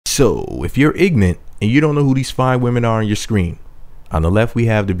So if you're ignorant and you don't know who these fine women are on your screen, on the left we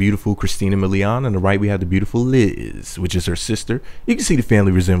have the beautiful Christina Milian, on the right we have the beautiful Liz, which is her sister. You can see the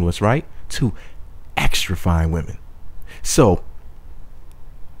family resemblance, right? Two extra fine women. So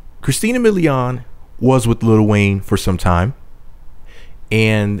Christina Milian was with Lil Wayne for some time.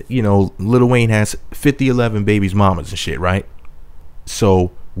 And, you know, Lil Wayne has 11 babies mamas and shit, right?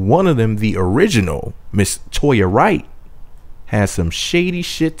 So one of them, the original, Miss Toya Wright, has some shady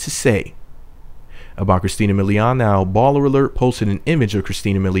shit to say about Christina Milian. Now, Baller Alert posted an image of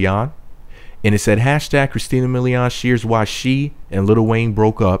Christina Milian, and it said hashtag Christina Milian shares why she and Lil Wayne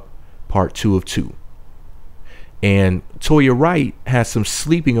broke up, part 2 of 2. And Toya Wright has some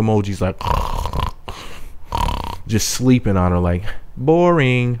sleeping emojis, like just sleeping on her, like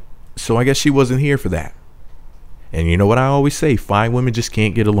boring. So I guess she wasn't here for that. And you know what I always say, fine women just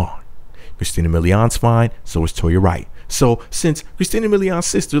can't get along. Christina Milian's fine, so is Toya Wright. So since Christina Milian's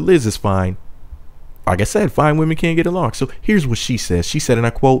sister Liz is fine, like I said, fine women can't get along. So here's what she says. She said, and I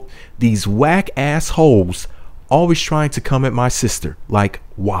quote, "These whack ass hoes always trying to come at my sister. Like,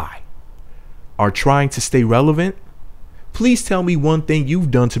 why? Are trying to stay relevant? Please tell me one thing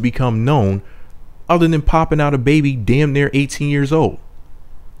you've done to become known other than popping out a baby damn near 18 years old.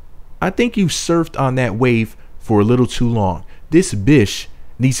 I think you've surfed on that wave for a little too long. This bitch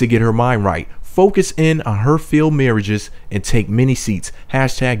needs to get her mind right. Focus in on her failed marriages and take many seats.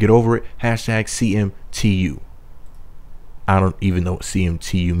 Hashtag get over it. Hashtag CMTU. I don't even know what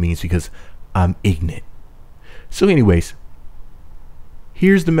CMTU means because I'm ignorant. So anyways,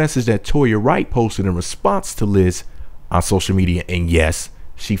 here's the message that Toya Wright posted in response to Liz on social media. And yes,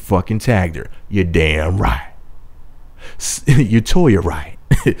 she fucking tagged her. You're damn right. You're Toya Wright.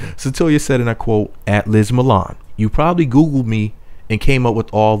 So Toya said, and I quote, at Liz Milan, "You probably Googled me and came up with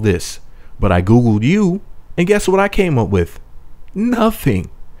all this. But I Googled you, and guess what I came up with?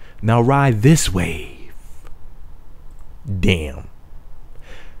 Nothing. Now ride this wave." Damn.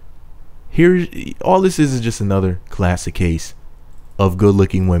 Here, all this is just another classic case of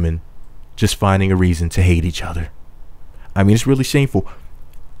good-looking women just finding a reason to hate each other. I mean, it's really shameful.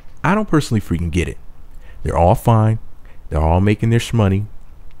 I don't personally freaking get it. They're all fine. They're all making their shmoney.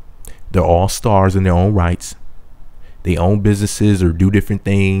 They're all stars in their own rights. They own businesses or do different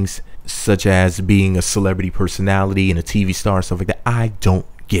things, such as being a celebrity personality and a TV star and stuff like that. I don't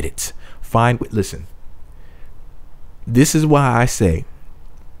get it. Fine. Listen, this is why I say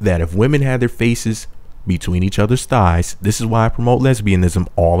that if women had their faces between each other's thighs, this is why I promote lesbianism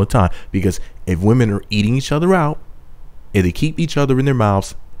all the time. Because if women are eating each other out, if they keep each other in their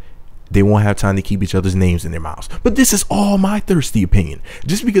mouths, they won't have time to keep each other's names in their mouths. But this is all my thirsty opinion.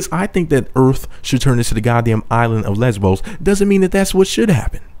 Just because I think that Earth should turn into the goddamn island of Lesbos doesn't mean that that's what should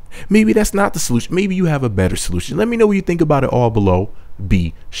happen. Maybe that's not the solution. Maybe you have a better solution. Let me know what you think about it all below.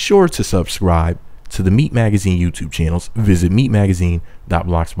 Be sure to subscribe to the Meat Magazine YouTube channels. Visit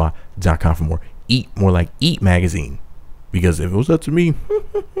meatmagazine.blogspot.com for more. Eat more like Eat Magazine. Because if it was up to me,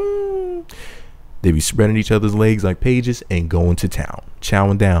 they'd be spreading each other's legs like pages and going to town.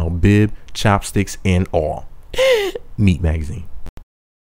 Chowing down, bib, chopsticks, and all. Meat Magazine.